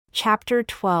Chapter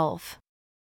 12.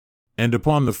 And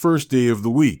upon the first day of the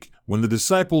week, when the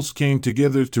disciples came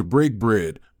together to break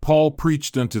bread, Paul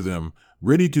preached unto them,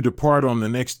 ready to depart on the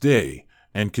next day,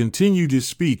 and continued his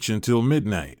speech until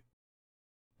midnight.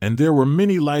 And there were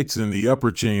many lights in the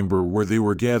upper chamber where they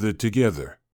were gathered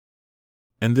together.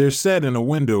 And there sat in a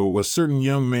window a certain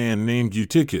young man named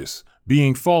Eutychus,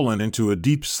 being fallen into a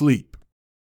deep sleep.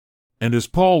 And as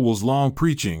Paul was long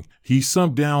preaching, he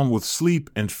sunk down with sleep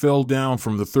and fell down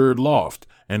from the third loft,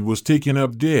 and was taken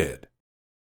up dead.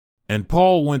 And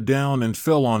Paul went down and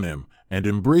fell on him, and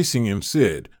embracing him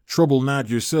said, Trouble not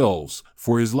yourselves,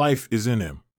 for his life is in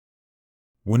him.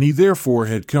 When he therefore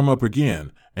had come up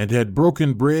again, and had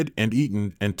broken bread and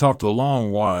eaten and talked a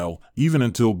long while, even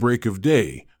until break of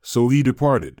day, so he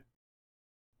departed.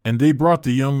 And they brought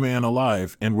the young man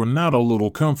alive, and were not a little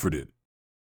comforted.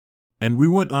 And we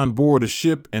went on board a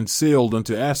ship and sailed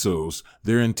unto Assos,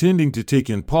 there intending to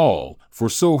take in Paul, for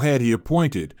so had he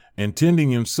appointed, intending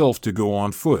himself to go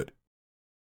on foot.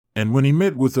 And when he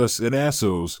met with us at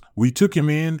Assos, we took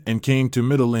him in and came to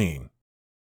Mytilene.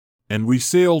 And we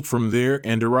sailed from there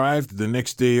and arrived the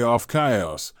next day off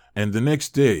Chios, and the next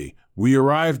day we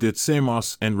arrived at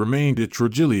Samos and remained at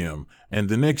Trogyllium, and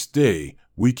the next day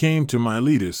we came to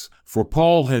Miletus, for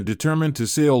Paul had determined to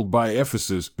sail by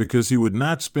Ephesus because he would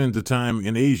not spend the time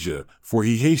in Asia, for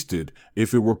he hasted,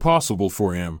 if it were possible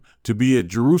for him, to be at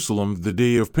Jerusalem the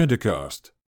day of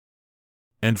Pentecost.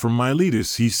 And from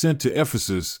Miletus he sent to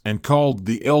Ephesus and called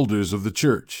the elders of the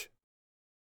church.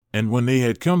 And when they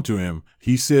had come to him,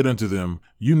 he said unto them,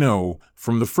 You know,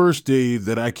 from the first day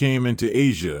that I came into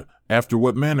Asia, after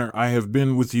what manner I have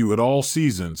been with you at all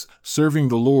seasons, serving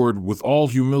the Lord with all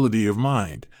humility of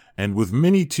mind, and with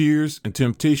many tears and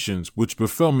temptations which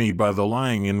befell me by the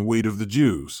lying in wait of the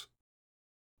Jews.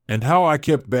 And how I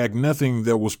kept back nothing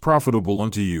that was profitable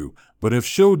unto you, but have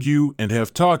showed you and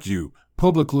have taught you,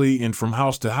 publicly and from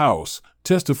house to house,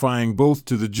 testifying both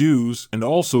to the Jews and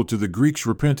also to the Greeks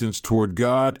repentance toward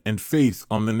God and faith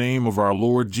on the name of our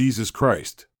Lord Jesus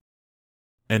Christ.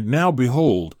 And now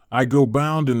behold, I go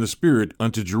bound in the Spirit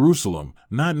unto Jerusalem,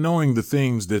 not knowing the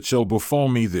things that shall befall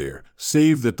me there,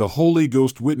 save that the Holy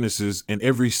Ghost witnesses in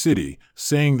every city,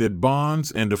 saying that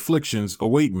bonds and afflictions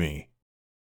await me.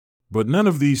 But none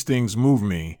of these things move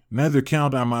me, neither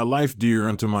count I my life dear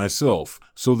unto myself,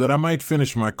 so that I might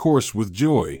finish my course with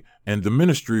joy, and the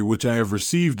ministry which I have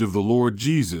received of the Lord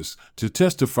Jesus, to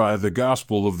testify the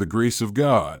gospel of the grace of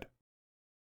God.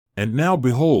 And now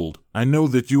behold, I know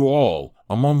that you all,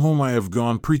 among whom I have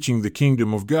gone preaching the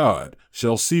kingdom of God,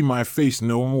 shall see my face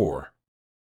no more.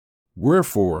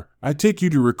 Wherefore, I take you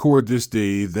to record this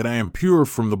day that I am pure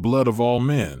from the blood of all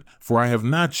men, for I have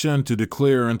not shunned to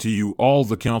declare unto you all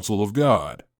the counsel of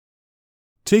God.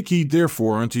 Take heed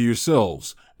therefore unto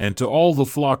yourselves, and to all the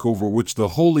flock over which the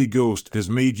Holy Ghost has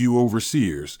made you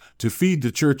overseers, to feed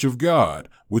the church of God,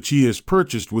 which he has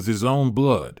purchased with his own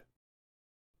blood.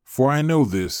 For I know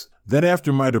this, that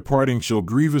after my departing shall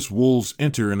grievous wolves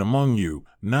enter in among you,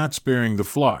 not sparing the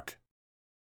flock.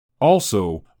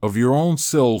 Also, of your own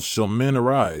selves shall men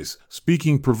arise,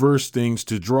 speaking perverse things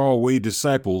to draw away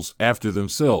disciples after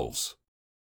themselves.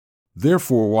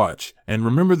 Therefore watch, and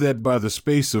remember that by the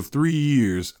space of 3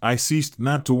 years I ceased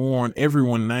not to warn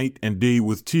everyone night and day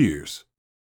with tears.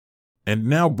 And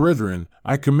now, brethren,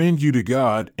 I commend you to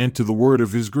God and to the word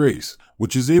of his grace,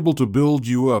 which is able to build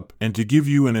you up and to give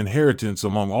you an inheritance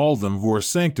among all them who are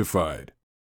sanctified.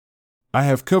 I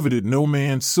have coveted no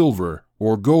man's silver,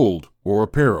 or gold, or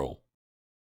apparel.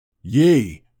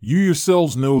 Yea, you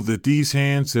yourselves know that these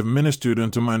hands have ministered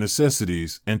unto my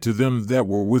necessities and to them that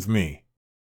were with me.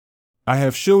 I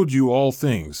have showed you all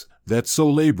things, that so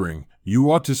laboring,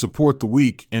 you ought to support the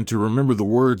weak and to remember the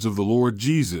words of the Lord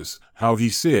Jesus, how he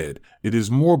said, It is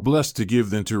more blessed to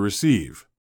give than to receive.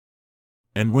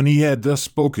 And when he had thus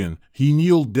spoken, he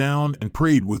kneeled down and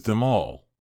prayed with them all.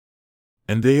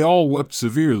 And they all wept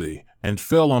severely, and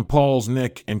fell on Paul's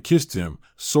neck and kissed him,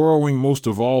 sorrowing most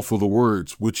of all for the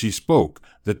words which he spoke,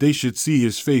 that they should see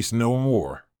his face no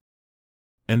more.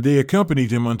 And they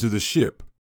accompanied him unto the ship.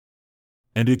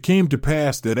 And it came to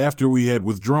pass that after we had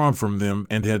withdrawn from them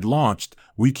and had launched,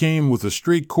 we came with a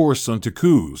straight course unto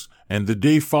Coos, and the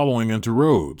day following unto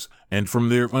Rhodes, and from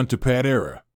there unto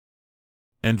Patara.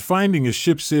 And finding a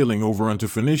ship sailing over unto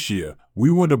Phoenicia,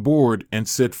 we went aboard and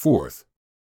set forth.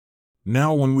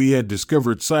 Now when we had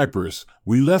discovered Cyprus,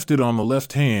 we left it on the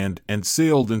left hand and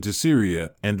sailed into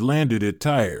Syria and landed at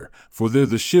Tyre, for there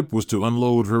the ship was to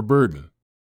unload her burden.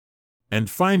 And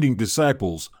finding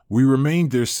disciples, we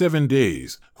remained there 7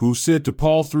 days, who said to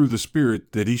Paul through the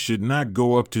Spirit that he should not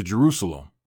go up to Jerusalem.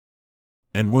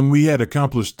 And when we had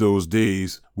accomplished those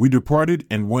days, we departed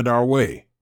and went our way.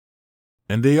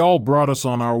 And they all brought us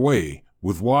on our way,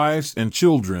 with wives and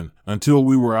children, until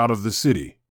we were out of the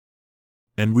city.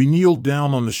 And we kneeled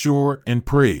down on the shore and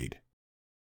prayed.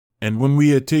 And when we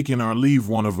had taken our leave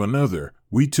one of another,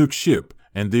 we took ship,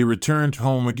 and they returned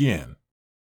home again.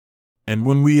 And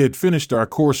when we had finished our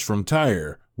course from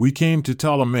Tyre, we came to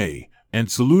Ptolemais, and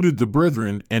saluted the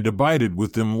brethren, and abided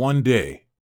with them one day.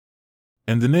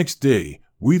 And the next day,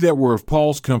 we that were of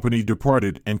Paul's company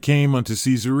departed, and came unto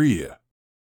Caesarea.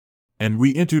 And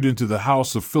we entered into the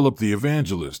house of Philip the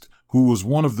evangelist, who was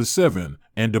one of the 7,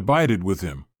 and abided with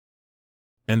him.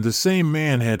 And the same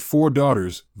man had 4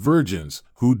 daughters, virgins,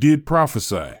 who did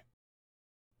prophesy.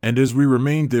 And as we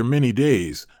remained there many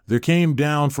days, there came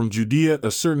down from Judea a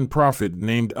certain prophet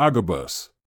named Agabus.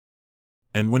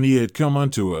 And when he had come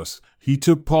unto us, he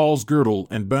took Paul's girdle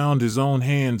and bound his own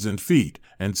hands and feet,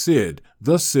 and said,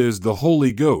 Thus says the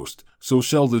Holy Ghost, so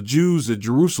shall the Jews at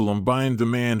Jerusalem bind the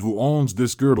man who owns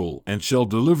this girdle, and shall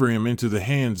deliver him into the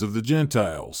hands of the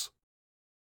Gentiles.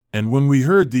 And when we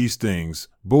heard these things,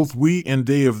 both we and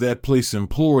they of that place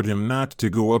implored him not to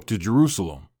go up to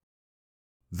Jerusalem.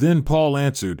 Then Paul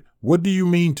answered, What do you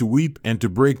mean to weep and to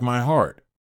break my heart?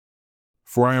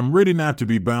 For I am ready not to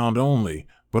be bound only,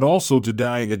 but also to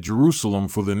die at Jerusalem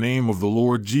for the name of the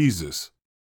Lord Jesus.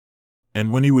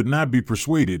 And when he would not be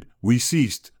persuaded, we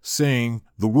ceased, saying,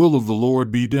 The will of the Lord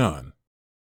be done.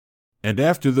 And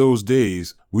after those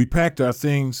days, we packed our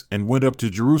things and went up to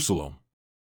Jerusalem.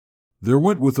 There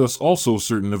went with us also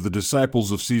certain of the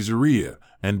disciples of Caesarea,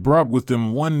 and brought with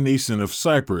them one Nason of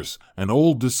Cyprus, an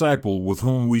old disciple with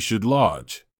whom we should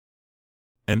lodge.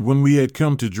 And when we had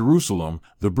come to Jerusalem,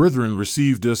 the brethren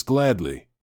received us gladly.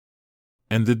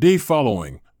 And the day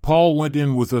following, Paul went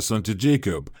in with us unto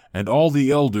Jacob, and all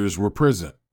the elders were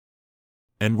present.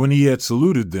 And when he had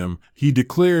saluted them, he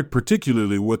declared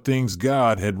particularly what things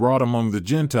God had wrought among the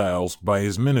Gentiles by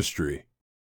his ministry.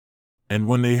 And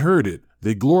when they heard it,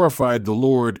 they glorified the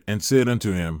Lord, and said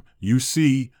unto him, You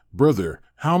see, brother,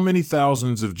 how many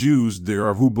thousands of Jews there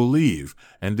are who believe,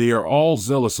 and they are all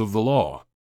zealous of the law.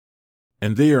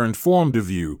 And they are informed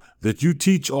of you, that you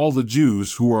teach all the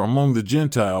Jews who are among the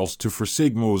Gentiles to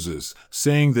forsake Moses,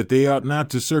 saying that they ought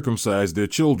not to circumcise their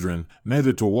children,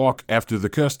 neither to walk after the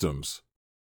customs.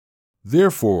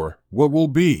 Therefore, what will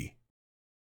be?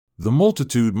 The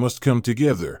multitude must come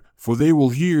together, for they will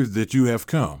hear that you have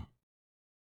come.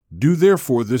 Do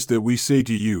therefore this that we say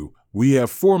to you, We have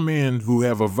 4 men who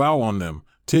have a vow on them,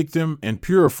 take them and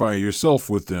purify yourself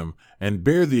with them, and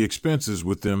bear the expenses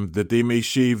with them, that they may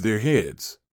shave their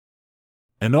heads.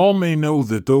 And all may know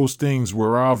that those things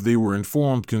whereof they were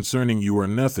informed concerning you are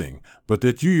nothing, but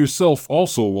that you yourself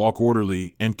also walk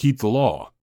orderly and keep the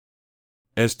law.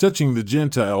 As touching the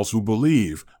Gentiles who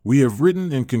believe, we have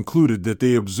written and concluded that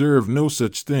they observe no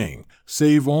such thing,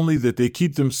 save only that they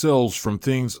keep themselves from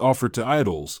things offered to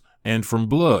idols, and from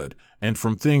blood, and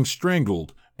from things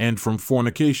strangled, and from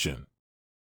fornication.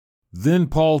 Then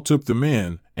Paul took them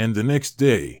in, and the next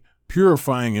day,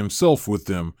 purifying himself with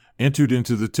them, entered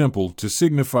into the temple to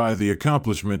signify the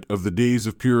accomplishment of the days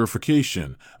of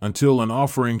purification, until an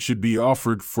offering should be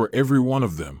offered for every one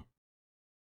of them.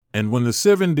 And when the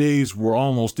 7 days were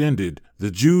almost ended,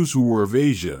 the Jews who were of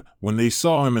Asia, when they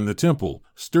saw him in the temple,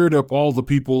 stirred up all the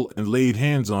people and laid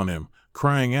hands on him,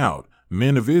 crying out,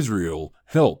 Men of Israel,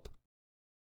 help!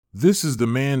 This is the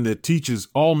man that teaches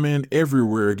all men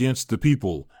everywhere against the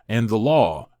people, and the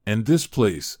law, and this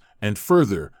place, and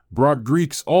further, brought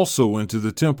Greeks also into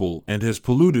the temple, and has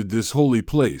polluted this holy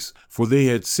place, for they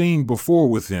had seen before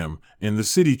with him, in the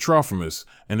city Trophimus,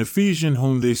 an Ephesian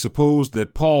whom they supposed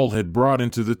that Paul had brought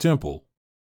into the temple.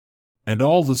 And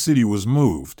all the city was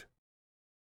moved.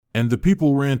 And the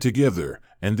people ran together,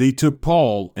 and they took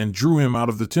Paul and drew him out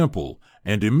of the temple,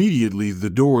 and immediately the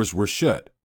doors were shut.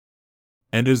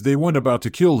 And as they went about to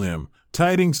kill him,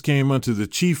 tidings came unto the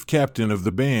chief captain of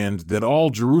the band that all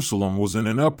Jerusalem was in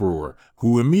an uproar,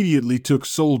 who immediately took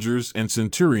soldiers and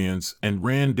centurions and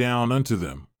ran down unto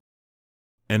them.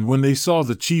 And when they saw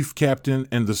the chief captain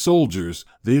and the soldiers,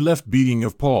 they left beating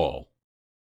of Paul.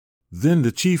 Then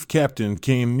the chief captain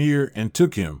came near and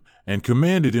took him, and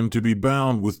commanded him to be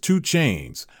bound with 2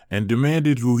 chains, and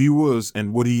demanded who he was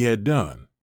and what he had done.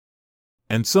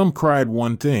 And some cried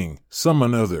one thing, some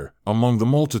another, among the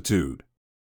multitude.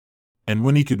 And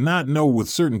when he could not know with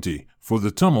certainty, for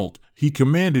the tumult, he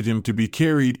commanded him to be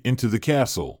carried into the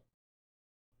castle.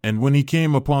 And when he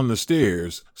came upon the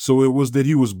stairs, so it was that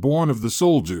he was borne of the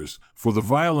soldiers, for the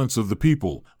violence of the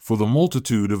people, for the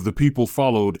multitude of the people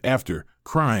followed after,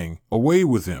 crying, Away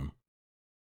with him!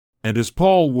 And as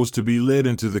Paul was to be led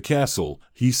into the castle,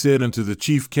 he said unto the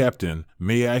chief captain,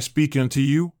 May I speak unto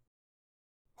you?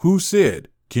 Who said,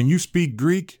 Can you speak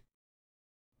Greek?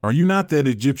 Are you not that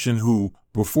Egyptian who,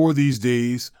 before these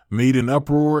days, made an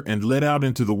uproar and led out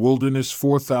into the wilderness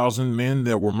 4,000 men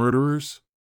that were murderers?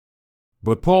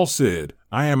 But Paul said,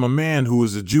 I am a man who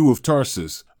is a Jew of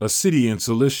Tarsus, a city in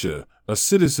Cilicia, a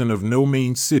citizen of no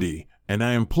mean city, and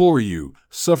I implore you,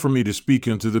 suffer me to speak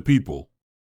unto the people.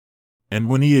 And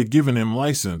when he had given him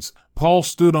license, Paul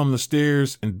stood on the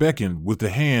stairs and beckoned with the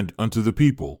hand unto the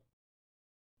people.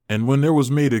 And when there was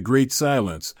made a great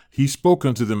silence, he spoke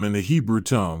unto them in the Hebrew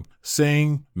tongue,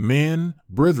 saying, Men,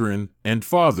 brethren, and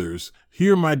fathers,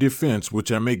 hear my defense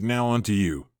which I make now unto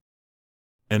you.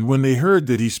 And when they heard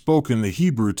that he spoke in the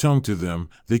Hebrew tongue to them,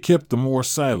 they kept the more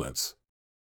silence.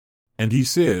 And he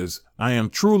says, I am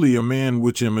truly a man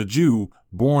which am a Jew,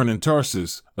 born in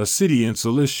Tarsus, a city in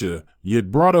Cilicia,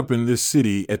 yet brought up in this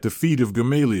city at the feet of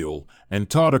Gamaliel, and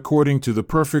taught according to the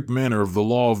perfect manner of the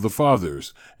law of the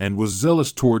fathers, and was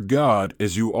zealous toward God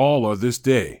as you all are this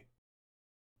day.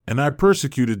 And I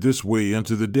persecuted this way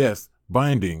unto the death,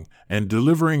 binding, and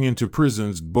delivering into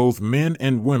prisons both men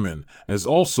and women, as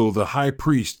also the high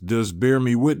priest does bear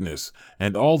me witness,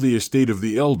 and all the estate of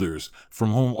the elders,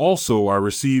 from whom also I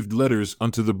received letters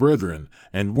unto the brethren,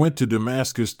 and went to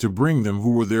Damascus to bring them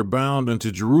who were there bound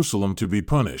unto Jerusalem to be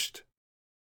punished.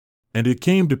 And it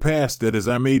came to pass that as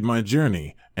I made my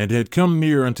journey, and had come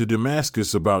near unto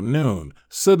Damascus about noon,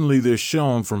 suddenly there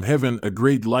shone from heaven a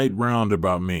great light round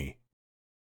about me.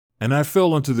 And I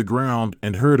fell unto the ground,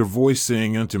 and heard a voice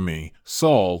saying unto me,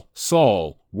 Saul,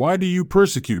 Saul, why do you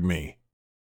persecute me?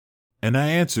 And I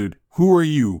answered, Who are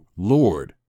you,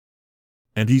 Lord?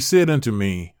 And he said unto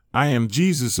me, I am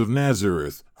Jesus of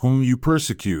Nazareth, whom you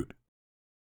persecute.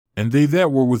 And they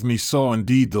that were with me saw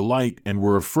indeed the light, and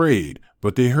were afraid,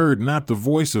 but they heard not the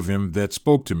voice of him that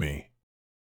spoke to me.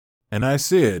 And I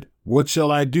said, What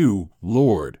shall I do,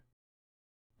 Lord?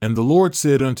 And the Lord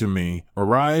said unto me,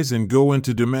 Arise and go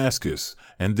into Damascus,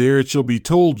 and there it shall be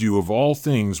told you of all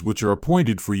things which are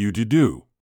appointed for you to do.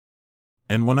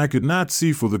 And when I could not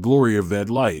see for the glory of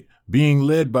that light, being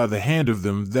led by the hand of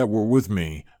them that were with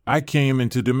me, I came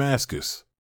into Damascus.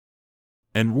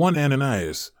 And one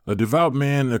Ananias, a devout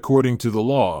man according to the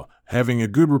law, having a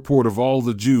good report of all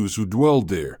the Jews who dwelled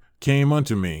there, came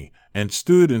unto me, and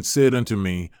stood and said unto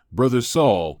me, Brother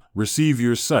Saul, receive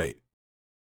your sight.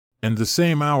 And the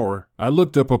same hour I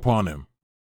looked up upon him.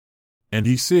 And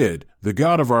he said, The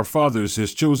God of our fathers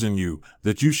has chosen you,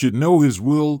 that you should know his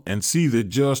will and see the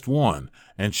just one,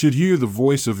 and should hear the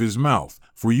voice of his mouth,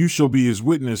 for you shall be his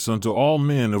witness unto all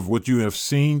men of what you have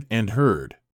seen and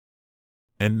heard.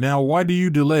 And now why do you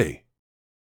delay?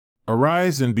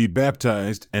 Arise and be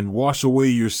baptized, and wash away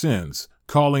your sins,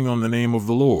 calling on the name of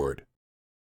the Lord.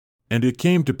 And it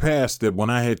came to pass that when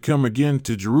I had come again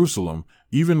to Jerusalem,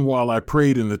 even while I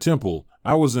prayed in the temple,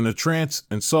 I was in a trance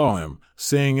and saw him,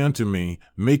 saying unto me,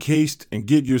 Make haste and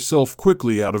get yourself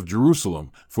quickly out of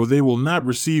Jerusalem, for they will not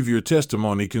receive your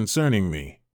testimony concerning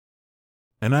me.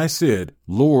 And I said,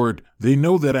 Lord, they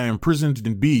know that I imprisoned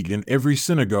and beat in every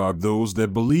synagogue those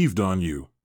that believed on you.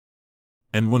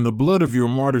 And when the blood of your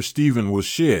martyr Stephen was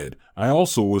shed, I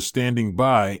also was standing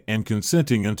by and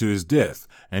consenting unto his death,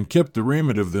 and kept the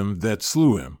raiment of them that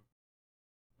slew him.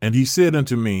 And he said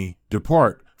unto me,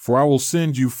 Depart, for I will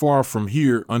send you far from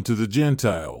here unto the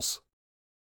Gentiles.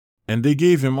 And they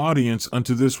gave him audience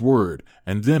unto this word,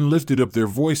 and then lifted up their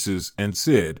voices, and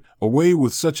said, Away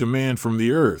with such a man from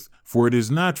the earth, for it is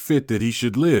not fit that he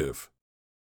should live.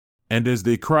 And as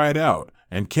they cried out,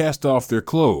 and cast off their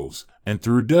clothes, and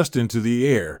threw dust into the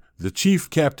air, the chief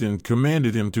captain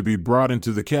commanded him to be brought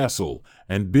into the castle,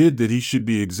 and bid that he should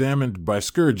be examined by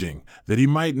scourging, that he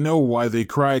might know why they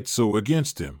cried so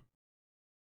against him.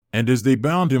 And as they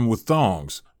bound him with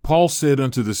thongs, Paul said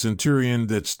unto the centurion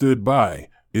that stood by,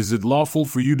 Is it lawful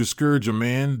for you to scourge a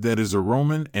man that is a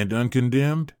Roman and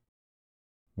uncondemned?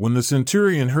 When the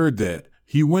centurion heard that,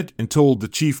 he went and told the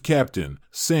chief captain,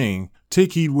 saying,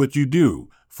 Take heed what you do,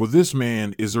 for this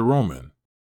man is a Roman.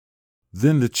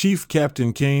 Then the chief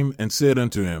captain came and said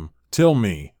unto him, Tell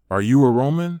me, are you a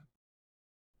Roman?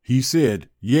 He said,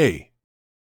 Yea.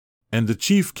 And the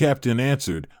chief captain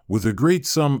answered, With a great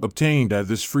sum obtained I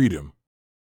this freedom.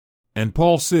 And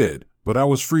Paul said, But I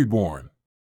was freeborn.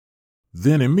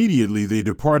 Then immediately they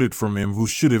departed from him who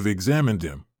should have examined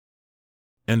him.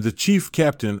 And the chief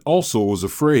captain also was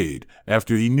afraid,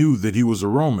 after he knew that he was a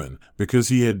Roman, because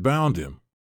he had bound him.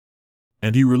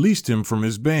 And he released him from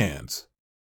his bands.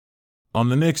 On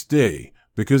the next day,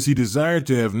 because he desired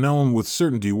to have known with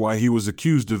certainty why he was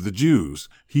accused of the Jews,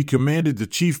 he commanded the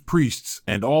chief priests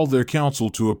and all their council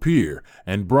to appear,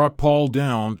 and brought Paul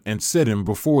down and set him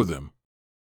before them.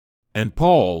 And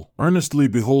Paul, earnestly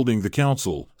beholding the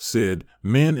council, said,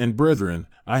 Men and brethren,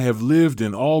 I have lived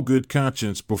in all good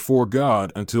conscience before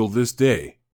God until this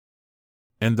day.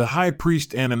 And the high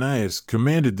priest Ananias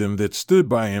commanded them that stood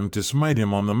by him to smite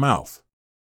him on the mouth.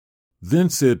 Then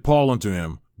said Paul unto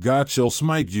him, God shall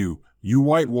smite you, you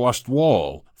whitewashed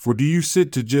wall, for do you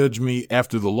sit to judge me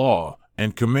after the law,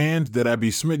 and command that I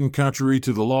be smitten contrary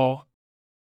to the law?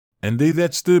 And they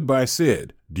that stood by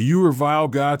said, Do you revile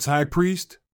God's high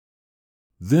priest?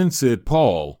 Then said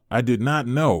Paul, I did not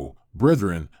know,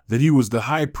 brethren, that he was the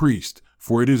high priest,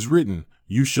 for it is written,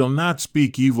 You shall not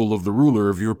speak evil of the ruler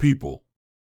of your people.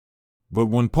 But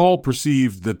when Paul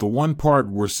perceived that the one part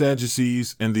were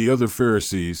Sadducees and the other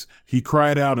Pharisees, he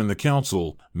cried out in the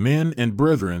council, Men and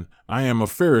brethren, I am a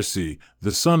Pharisee,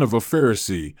 the son of a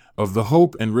Pharisee, of the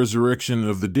hope and resurrection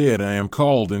of the dead I am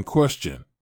called in question.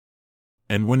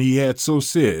 And when he had so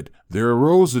said, there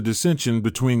arose a dissension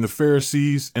between the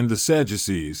Pharisees and the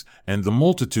Sadducees, and the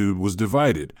multitude was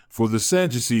divided. For the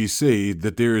Sadducees say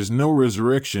that there is no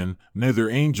resurrection, neither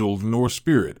angel nor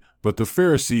spirit, but the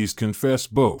Pharisees confess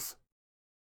both.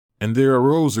 And there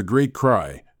arose a great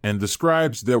cry, and the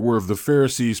scribes that were of the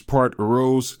Pharisees' part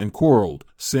arose and quarreled,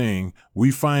 saying, We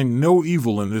find no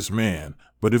evil in this man,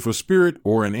 but if a spirit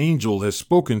or an angel has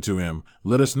spoken to him,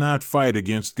 let us not fight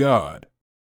against God.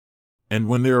 And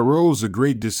when there arose a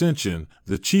great dissension,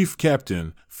 the chief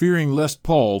captain, fearing lest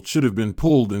Paul should have been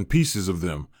pulled in pieces of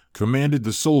them, commanded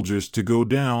the soldiers to go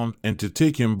down and to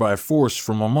take him by force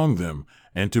from among them,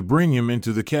 and to bring him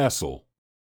into the castle.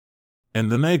 And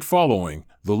the night following,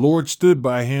 the Lord stood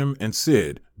by him and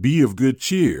said, Be of good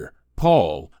cheer,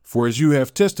 Paul, for as you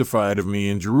have testified of me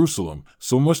in Jerusalem,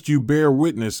 so must you bear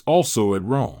witness also at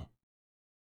Rome.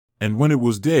 And when it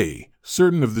was day,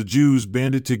 certain of the Jews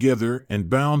banded together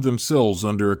and bound themselves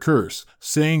under a curse,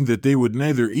 saying that they would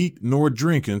neither eat nor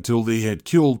drink until they had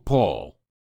killed Paul.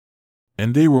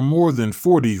 And they were more than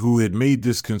 40 who had made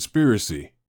this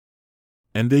conspiracy.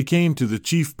 And they came to the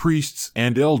chief priests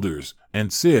and elders,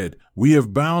 and said, We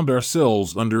have bound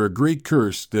ourselves under a great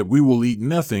curse that we will eat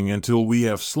nothing until we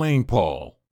have slain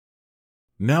Paul.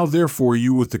 Now therefore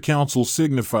you with the council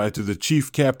signify to the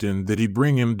chief captain that he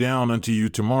bring him down unto you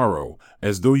tomorrow,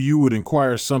 as though you would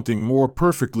inquire something more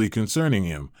perfectly concerning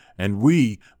him, and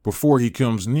we, before he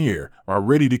comes near, are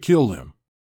ready to kill him.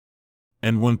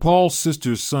 And when Paul's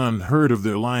sister's son heard of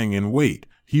their lying in wait,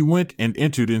 he went and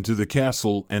entered into the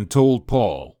castle and told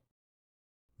Paul.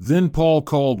 Then Paul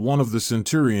called one of the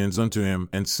centurions unto him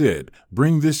and said,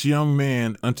 Bring this young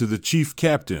man unto the chief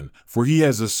captain, for he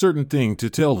has a certain thing to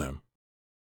tell him.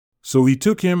 So he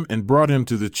took him and brought him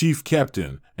to the chief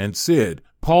captain, and said,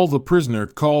 Paul the prisoner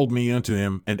called me unto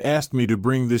him and asked me to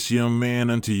bring this young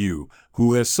man unto you,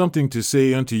 who has something to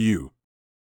say unto you.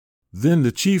 Then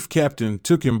the chief captain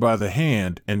took him by the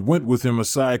hand and went with him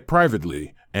aside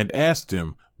privately, and asked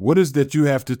him, What is that you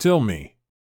have to tell me?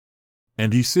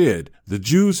 And he said, The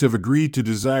Jews have agreed to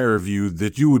desire of you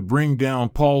that you would bring down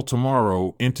Paul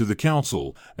tomorrow into the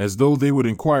council, as though they would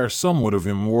inquire somewhat of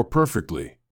him more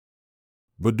perfectly.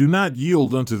 But do not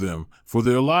yield unto them, for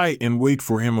there lie in wait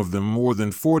for him of them more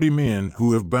than 40 men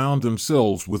who have bound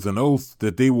themselves with an oath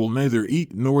that they will neither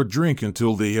eat nor drink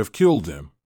until they have killed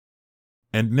him.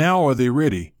 And now are they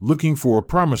ready, looking for a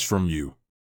promise from you.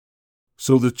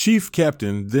 So the chief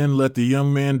captain then let the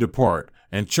young man depart,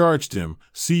 and charged him,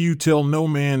 See you tell no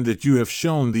man that you have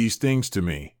shown these things to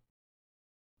me.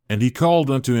 And he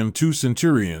called unto him 2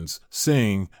 centurions,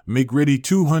 saying, Make ready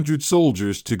 200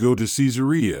 soldiers to go to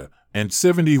Caesarea, and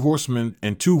 70 horsemen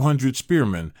and 200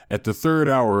 spearmen at the 3rd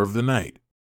hour of the night.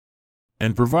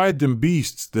 And provide them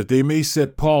beasts that they may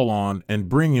set Paul on and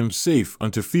bring him safe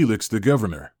unto Felix the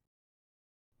governor.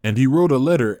 And he wrote a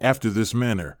letter after this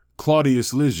manner,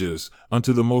 Claudius Lysias,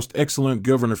 unto the most excellent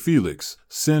governor Felix,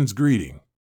 sends greeting.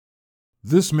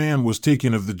 This man was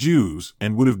taken of the Jews,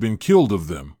 and would have been killed of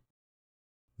them.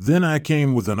 Then I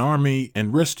came with an army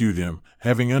and rescued him,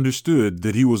 having understood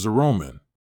that he was a Roman.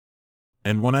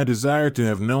 And when I desired to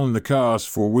have known the cause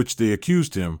for which they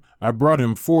accused him, I brought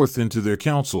him forth into their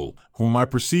council, whom I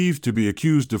perceived to be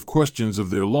accused of questions of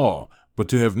their law, but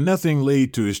to have nothing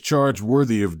laid to his charge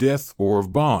worthy of death or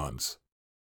of bonds.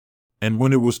 And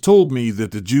when it was told me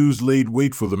that the Jews laid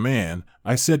wait for the man,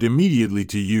 I sent immediately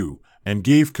to you, and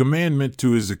gave commandment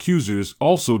to his accusers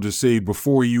also to say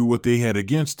before you what they had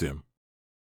against him.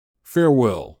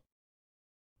 Farewell.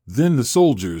 Then the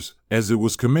soldiers, as it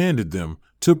was commanded them,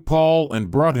 took Paul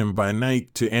and brought him by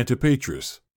night to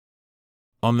Antipatris.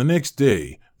 On the next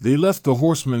day, they left the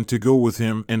horsemen to go with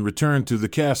him and returned to the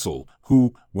castle,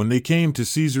 who, when they came to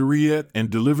Caesarea and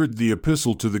delivered the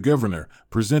epistle to the governor,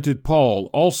 presented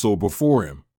Paul also before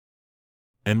him.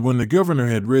 And when the governor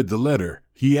had read the letter,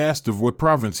 he asked of what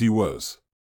province he was.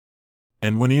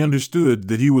 And when he understood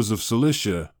that he was of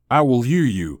Cilicia, "I will hear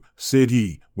you," said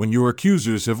he, "when your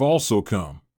accusers have also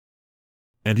come."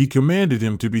 And he commanded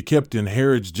him to be kept in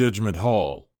Herod's judgment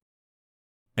hall.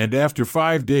 And after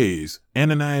 5 days,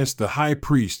 Ananias the high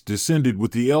priest descended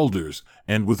with the elders,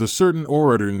 and with a certain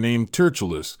orator named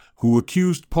Tertullus, who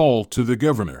accused Paul to the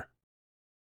governor.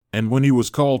 And when he was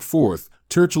called forth,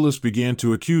 Tertullus began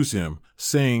to accuse him,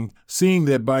 saying, "Seeing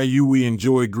that by you we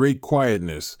enjoy great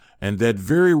quietness, and that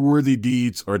very worthy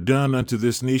deeds are done unto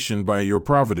this nation by your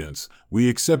providence, we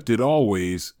accept it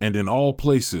always and in all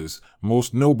places,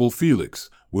 most noble Felix,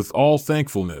 with all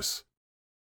thankfulness.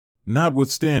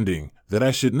 Notwithstanding, that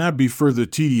I should not be further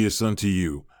tedious unto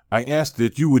you, I ask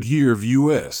that you would hear of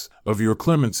us, of your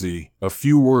clemency, a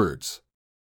few words.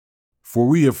 For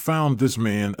we have found this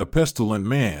man a pestilent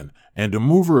man, and a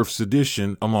mover of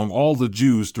sedition among all the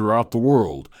Jews throughout the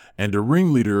world, and a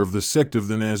ringleader of the sect of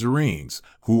the Nazarenes,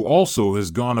 who also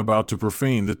has gone about to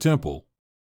profane the temple.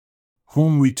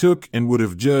 Whom we took and would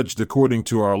have judged according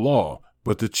to our law,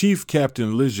 but the chief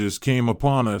captain Lysias came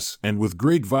upon us, and with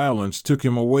great violence took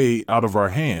him away out of our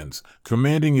hands,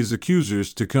 commanding his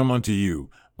accusers to come unto you,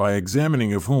 by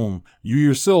examining of whom you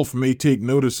yourself may take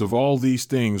notice of all these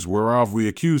things whereof we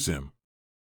accuse him.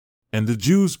 And the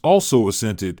Jews also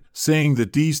assented, saying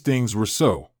that these things were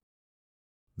so.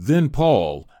 Then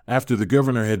Paul, after the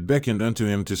governor had beckoned unto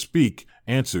him to speak,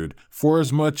 answered,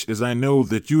 "Forasmuch as I know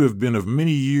that you have been of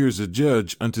many years a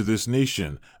judge unto this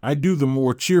nation, I do the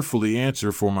more cheerfully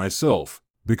answer for myself,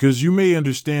 because you may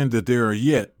understand that there are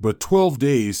yet but 12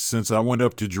 days since I went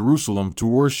up to Jerusalem to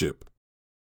worship.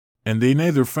 And they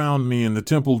neither found me in the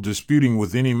temple disputing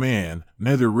with any man,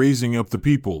 neither raising up the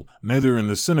people, neither in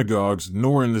the synagogues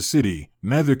nor in the city,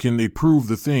 neither can they prove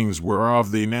the things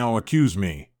whereof they now accuse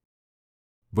me.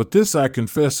 But this I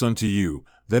confess unto you,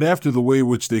 that after the way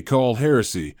which they call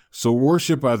heresy, so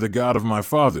worship I the God of my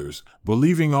fathers,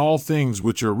 believing all things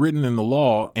which are written in the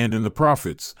law and in the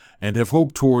prophets, and have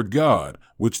hope toward God,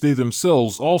 which they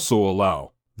themselves also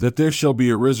allow, that there shall be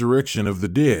a resurrection of the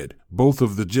dead, both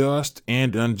of the just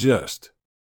and unjust.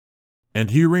 And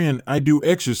herein I do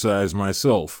exercise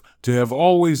myself, to have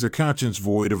always a conscience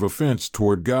void of offense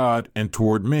toward God and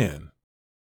toward men.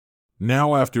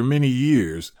 Now after many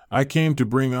years, I came to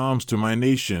bring alms to my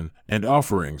nation, and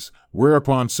offerings,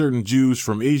 whereupon certain Jews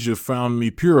from Asia found me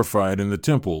purified in the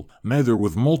temple, neither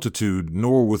with multitude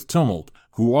nor with tumult,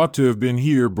 who ought to have been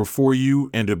here before you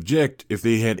and object if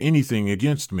they had anything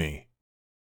against me.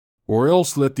 Or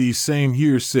else let these same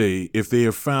here say, if they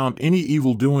have found any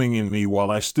evil doing in me while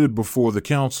I stood before the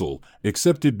council,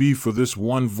 except it be for this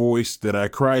one voice that I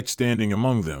cried standing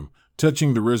among them,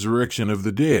 touching the resurrection of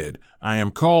the dead, I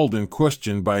am called and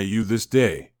questioned by you this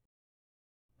day.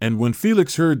 And when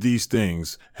Felix heard these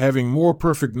things, having more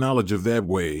perfect knowledge of that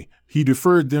way, he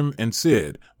deferred them and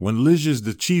said, When Lysias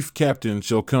the chief captain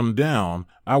shall come down,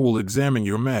 I will examine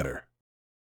your matter.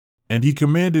 And he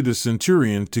commanded a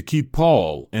centurion to keep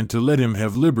Paul and to let him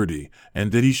have liberty,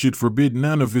 and that he should forbid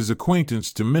none of his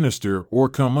acquaintance to minister or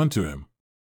come unto him.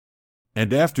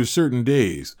 And after certain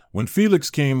days, when Felix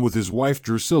came with his wife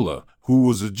Drusilla, who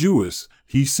was a Jewess,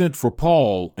 he sent for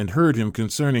Paul and heard him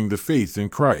concerning the faith in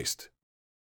Christ.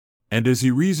 And as he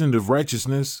reasoned of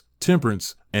righteousness,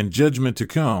 temperance, and judgment to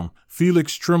come,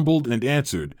 Felix trembled and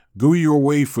answered, Go your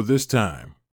way for this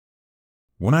time.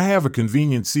 When I have a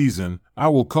convenient season, I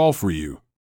will call for you.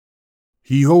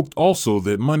 He hoped also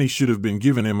that money should have been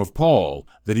given him of Paul,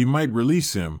 that he might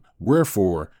release him,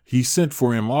 wherefore he sent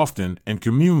for him often and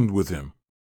communed with him.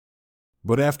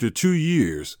 But after 2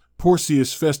 years,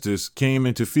 Porcius Festus came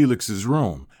into Felix's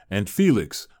room, and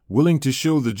Felix, willing to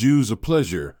show the Jews a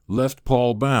pleasure, left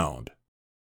Paul bound.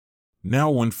 Now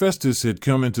when Festus had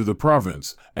come into the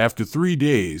province, after 3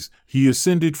 days, he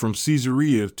ascended from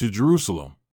Caesarea to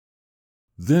Jerusalem.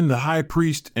 Then the high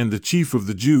priest and the chief of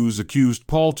the Jews accused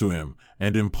Paul to him,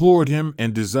 and implored him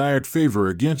and desired favor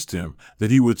against him, that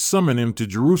he would summon him to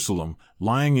Jerusalem,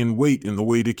 lying in wait in the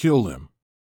way to kill him.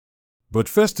 But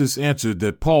Festus answered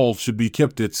that Paul should be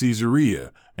kept at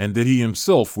Caesarea, and that he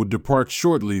himself would depart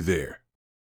shortly there.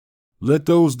 Let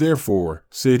those therefore,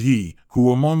 said he,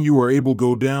 who among you are able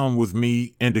go down with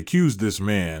me and accuse this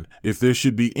man, if there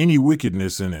should be any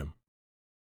wickedness in him.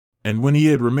 And when he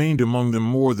had remained among them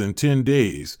more than 10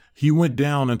 days, he went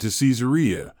down unto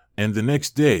Caesarea, and the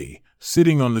next day,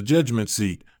 sitting on the judgment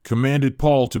seat, commanded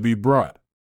Paul to be brought.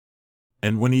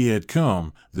 And when he had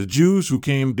come, the Jews who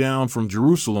came down from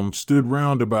Jerusalem stood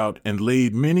round about and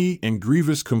laid many and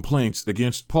grievous complaints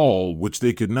against Paul, which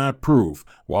they could not prove,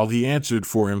 while he answered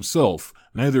for himself,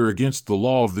 neither against the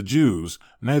law of the Jews,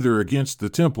 neither against the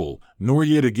temple, nor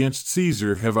yet against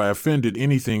Caesar have I offended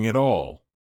anything at all.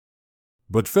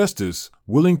 But Festus,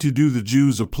 willing to do the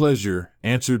Jews a pleasure,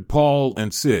 answered Paul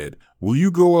and said, Will you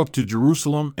go up to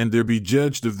Jerusalem and there be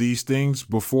judged of these things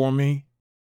before me?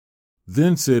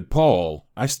 Then said Paul,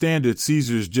 I stand at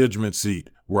Caesar's judgment seat,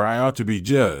 where I ought to be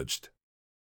judged.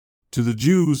 To the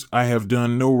Jews I have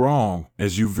done no wrong,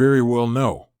 as you very well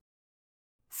know.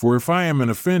 For if I am an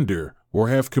offender, or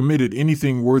have committed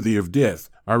anything worthy of death,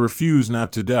 I refuse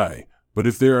not to die. But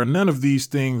if there are none of these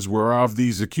things whereof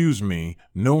these accuse me,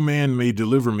 no man may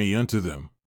deliver me unto them.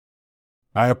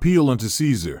 I appeal unto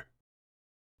Caesar.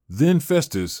 Then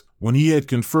Festus, when he had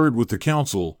conferred with the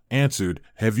council, answered,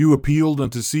 Have you appealed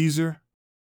unto Caesar?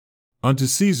 Unto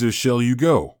Caesar shall you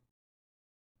go.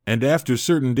 And after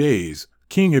certain days,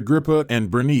 King Agrippa and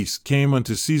Bernice came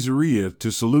unto Caesarea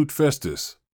to salute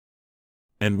Festus.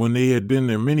 And when they had been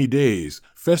there many days,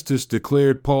 Festus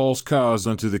declared Paul's cause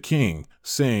unto the king,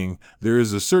 saying, There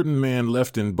is a certain man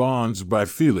left in bonds by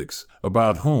Felix,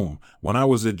 about whom, when I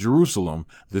was at Jerusalem,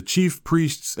 the chief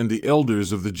priests and the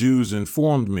elders of the Jews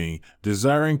informed me,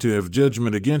 desiring to have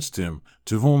judgment against him,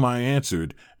 to whom I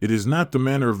answered, It is not the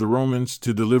manner of the Romans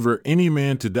to deliver any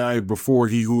man to die before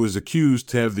he who is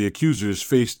accused have the accusers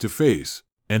face to face,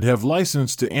 and have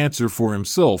license to answer for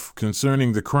himself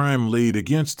concerning the crime laid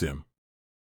against him.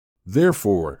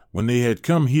 Therefore, when they had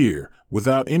come here,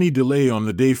 without any delay on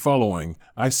the day following,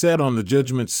 I sat on the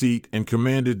judgment seat and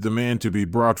commanded the man to be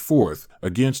brought forth,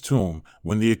 against whom,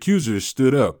 when the accusers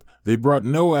stood up, they brought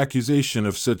no accusation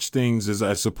of such things as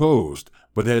I supposed,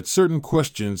 but had certain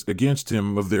questions against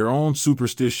him of their own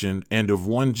superstition and of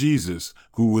one Jesus,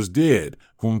 who was dead,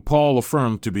 whom Paul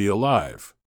affirmed to be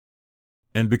alive.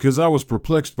 And because I was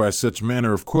perplexed by such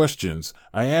manner of questions,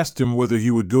 I asked him whether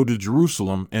he would go to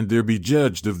Jerusalem and there be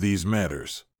judged of these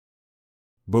matters.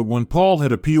 But when Paul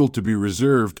had appealed to be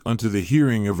reserved unto the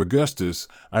hearing of Augustus,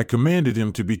 I commanded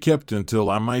him to be kept until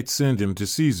I might send him to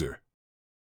Caesar.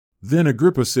 Then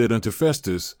Agrippa said unto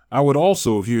Festus, I would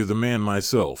also hear the man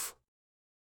myself.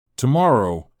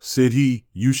 Tomorrow, said he,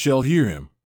 you shall hear him.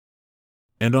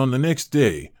 And on the next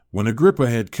day, when Agrippa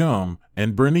had come,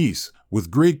 and Bernice,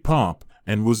 with great pomp,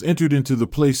 and was entered into the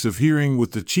place of hearing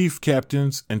with the chief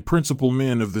captains and principal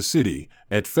men of the city,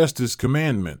 at Festus'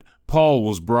 commandment, Paul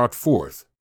was brought forth.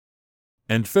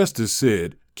 And Festus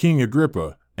said, King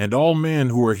Agrippa, and all men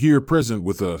who are here present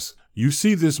with us, you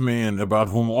see this man about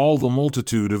whom all the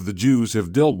multitude of the Jews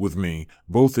have dealt with me,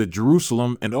 both at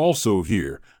Jerusalem and also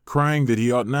here, crying that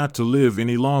he ought not to live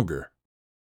any longer.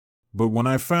 But when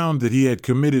I found that he had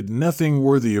committed nothing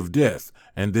worthy of death,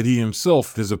 and that he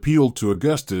himself has appealed to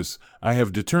Augustus, I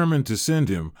have determined to send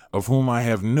him, of whom I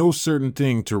have no certain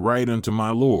thing to write unto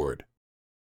my Lord.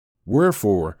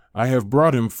 Wherefore, I have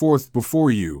brought him forth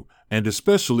before you, and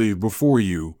especially before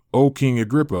you, O King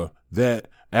Agrippa, that,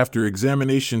 after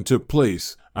examination took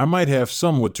place, I might have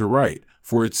somewhat to write,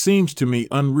 for it seems to me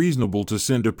unreasonable to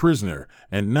send a prisoner,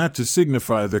 and not to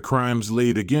signify the crimes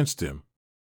laid against him.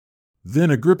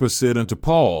 Then Agrippa said unto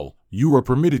Paul, You are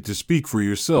permitted to speak for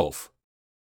yourself.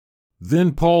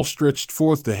 Then Paul stretched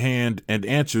forth the hand and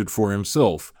answered for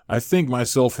himself, I think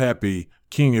myself happy,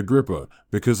 King Agrippa,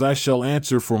 because I shall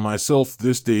answer for myself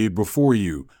this day before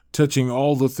you, touching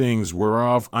all the things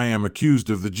whereof I am accused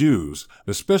of the Jews,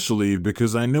 especially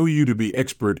because I know you to be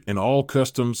expert in all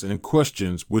customs and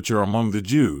questions which are among the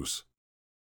Jews.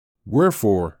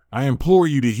 Wherefore, I implore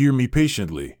you to hear me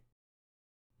patiently.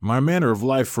 My manner of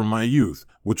life from my youth,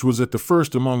 which was at the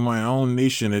first among my own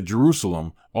nation at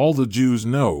Jerusalem, all the Jews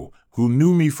know, who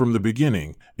knew me from the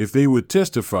beginning, if they would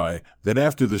testify, that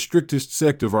after the strictest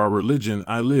sect of our religion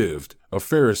I lived, a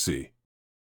Pharisee.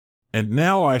 And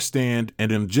now I stand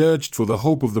and am judged for the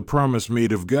hope of the promise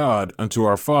made of God unto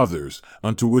our fathers,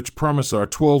 unto which promise our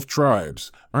 12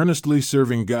 tribes, earnestly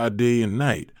serving God day and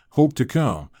night, hope to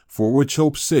come, for which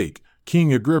hope's sake,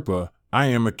 King Agrippa, I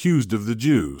am accused of the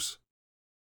Jews.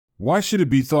 Why should it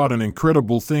be thought an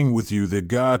incredible thing with you that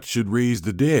God should raise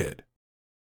the dead?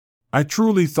 I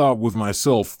truly thought with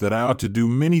myself that I ought to do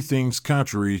many things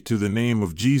contrary to the name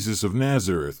of Jesus of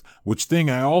Nazareth, which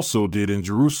thing I also did in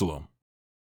Jerusalem.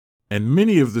 And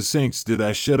many of the saints did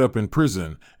I shut up in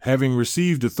prison, having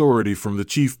received authority from the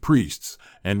chief priests,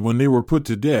 and when they were put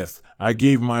to death, I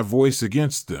gave my voice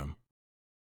against them.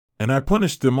 And I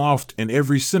punished them oft in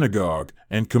every synagogue,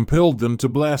 and compelled them to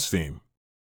blaspheme.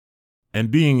 And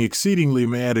being exceedingly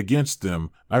mad against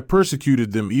them, I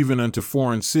persecuted them even unto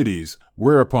foreign cities,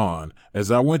 whereupon,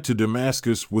 as I went to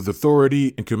Damascus with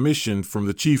authority and commission from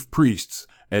the chief priests,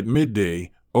 at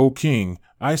midday, O king,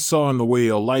 I saw in the way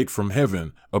a light from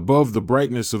heaven, above the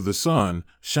brightness of the sun,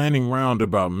 shining round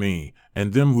about me,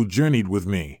 and them who journeyed with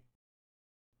me.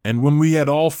 And when we had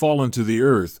all fallen to the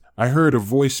earth, I heard a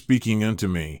voice speaking unto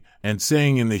me, and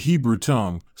saying in the Hebrew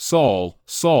tongue, Saul,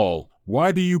 Saul,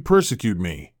 why do you persecute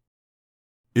me?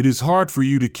 It is hard for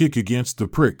you to kick against the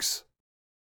pricks.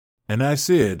 And I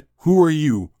said, Who are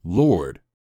you, Lord?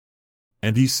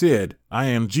 And he said, I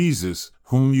am Jesus,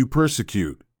 whom you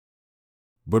persecute.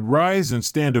 But rise and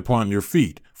stand upon your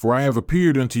feet, for I have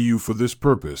appeared unto you for this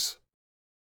purpose,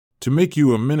 to make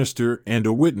you a minister and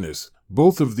a witness,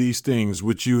 both of these things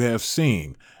which you have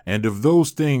seen, and of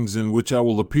those things in which I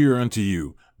will appear unto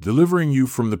you, delivering you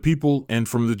from the people and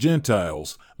from the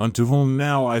Gentiles, unto whom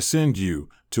now I send you,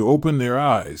 to open their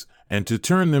eyes, and to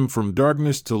turn them from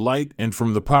darkness to light and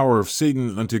from the power of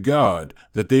Satan unto God,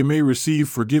 that they may receive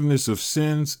forgiveness of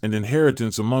sins and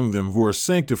inheritance among them who are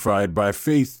sanctified by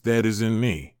faith that is in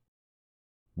me.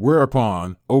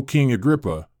 Whereupon, O King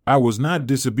Agrippa, I was not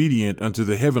disobedient unto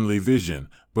the heavenly vision,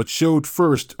 but showed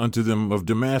first unto them of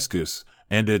Damascus,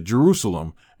 and at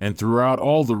Jerusalem, and throughout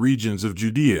all the regions of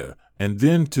Judea, and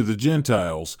then to the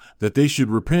Gentiles, that they should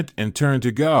repent and turn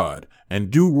to God, and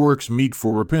do works meet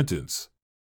for repentance.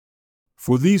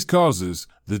 For these causes,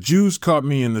 the Jews caught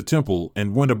me in the temple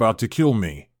and went about to kill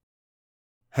me.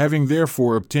 Having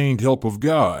therefore obtained help of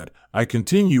God, I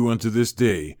continue unto this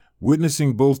day,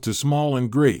 witnessing both to small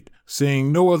and great,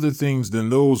 saying no other things than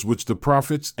those which the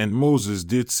prophets and Moses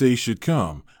did say should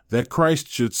come, that Christ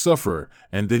should suffer,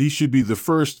 and that he should be the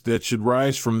first that should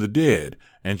rise from the dead,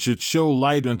 and should show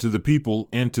light unto the people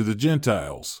and to the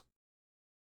Gentiles.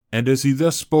 And as he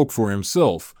thus spoke for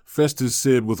himself, Festus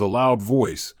said with a loud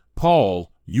voice,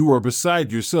 Paul, you are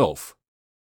beside yourself.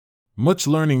 Much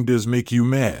learning does make you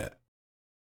mad.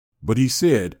 But he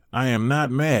said, I am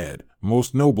not mad,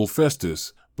 most noble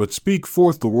Festus, but speak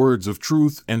forth the words of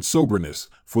truth and soberness,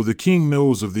 for the king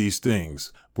knows of these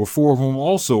things, before whom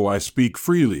also I speak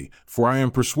freely, for I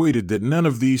am persuaded that none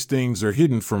of these things are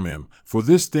hidden from him, for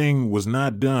this thing was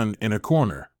not done in a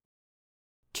corner.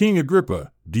 King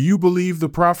Agrippa, do you believe the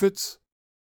prophets?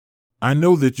 I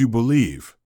know that you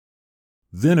believe.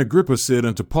 Then Agrippa said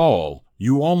unto Paul,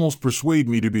 You almost persuade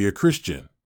me to be a Christian.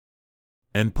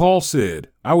 And Paul said,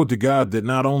 I would to God that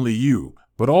not only you,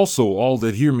 but also all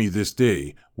that hear me this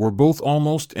day, were both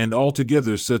almost and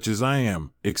altogether such as I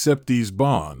am, except these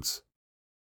bonds.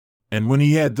 And when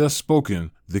he had thus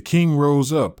spoken, the king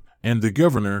rose up, and the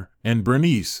governor, and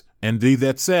Bernice, and they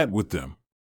that sat with them.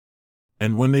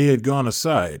 And when they had gone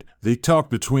aside, they talked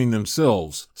between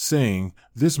themselves, saying,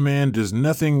 This man does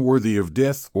nothing worthy of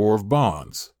death or of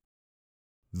bonds.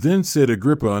 Then said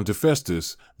Agrippa unto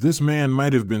Festus, This man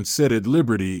might have been set at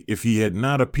liberty if he had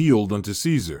not appealed unto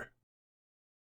Caesar.